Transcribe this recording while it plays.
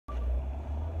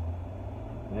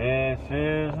This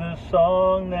is the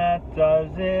song that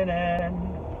doesn't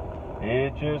end.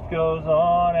 It just goes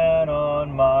on and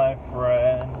on, my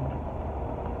friend.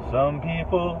 Some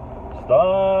people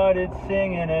started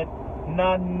singing it,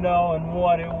 not knowing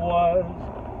what it was,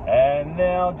 and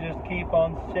they'll just keep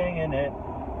on singing it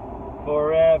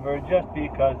forever just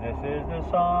because this is the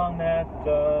song that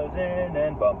doesn't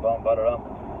end. Bum bum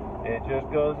ba-da-dum. It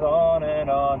just goes on and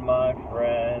on, my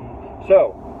friend.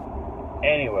 So,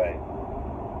 anyway,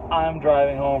 I'm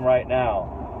driving home right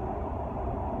now.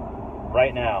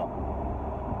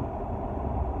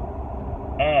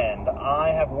 And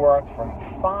I have worked from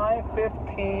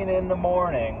 5:15 in the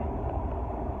morning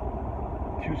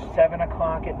to 7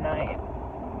 o'clock at night.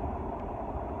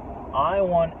 I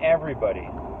want everybody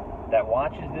that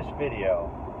watches this video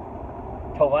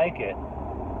to like it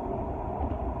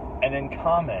and then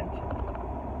comment,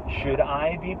 should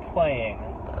I be playing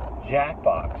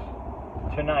Jackbox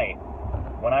tonight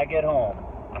when I get home?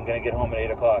 I'm going to get home at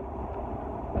 8 o'clock,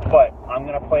 but I'm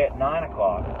going to play at 9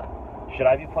 o'clock. Should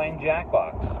I be playing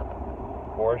Jackbox?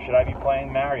 Or should I be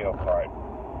playing Mario Kart?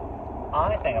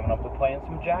 I think I'm going to be playing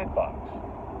some Jackbox.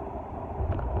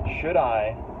 Should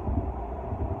I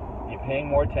be paying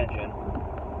more attention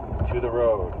to the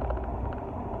road?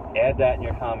 Add that in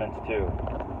your comments too.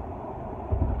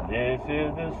 This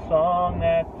is the song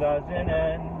that doesn't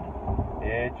end.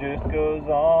 It just goes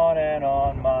on and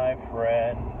on, my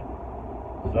friend.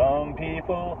 Some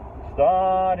people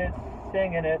started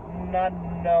singing it, not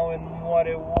knowing what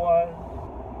it was,